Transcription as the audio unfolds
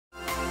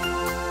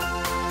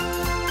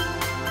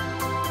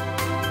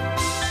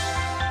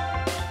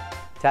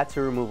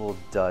Tattoo removal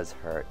does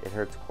hurt. It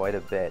hurts quite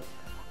a bit.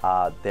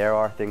 There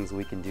are things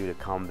we can do to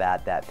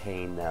combat that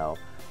pain though.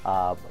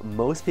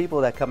 Most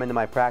people that come into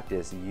my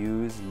practice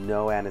use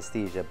no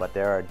anesthesia, but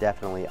there are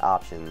definitely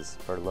options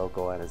for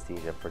local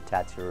anesthesia for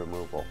tattoo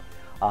removal.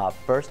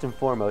 First and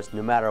foremost,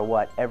 no matter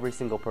what, every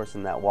single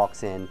person that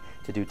walks in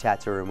to do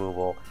tattoo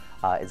removal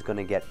is going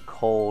to get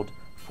cold,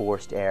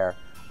 forced air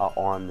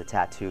on the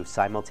tattoo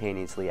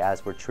simultaneously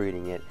as we're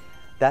treating it.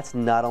 That's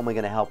not only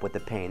going to help with the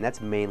pain, that's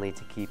mainly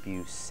to keep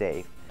you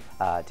safe,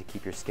 to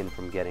keep your skin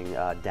from getting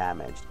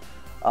damaged.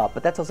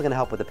 But that's also going to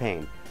help with the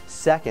pain.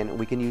 Second,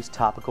 we can use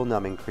topical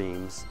numbing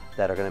creams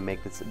that are going to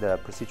make the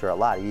procedure a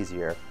lot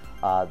easier.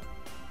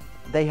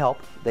 They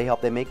help,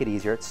 they make it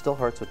easier. It still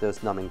hurts with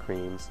those numbing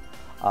creams,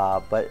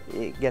 but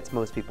it gets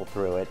most people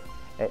through it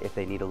if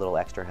they need a little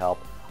extra help.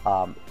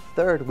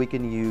 Third, we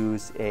can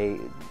use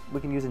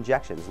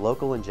injections,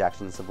 local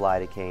injections of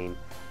lidocaine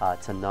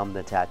to numb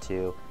the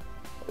tattoo.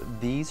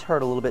 These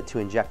hurt a little bit to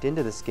inject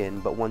into the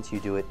skin, but once you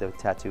do it, the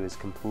tattoo is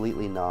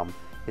completely numb.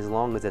 As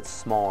long as it's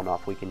small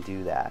enough, we can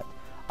do that.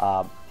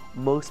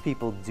 Most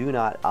people do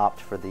not opt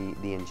for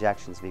the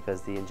injections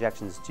because the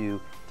injections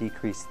do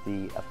decrease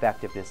the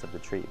effectiveness of the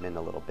treatment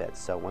a little bit.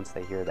 So once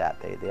they hear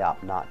that, they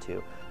opt not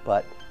to.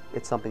 But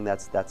it's something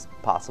that's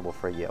possible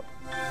for you.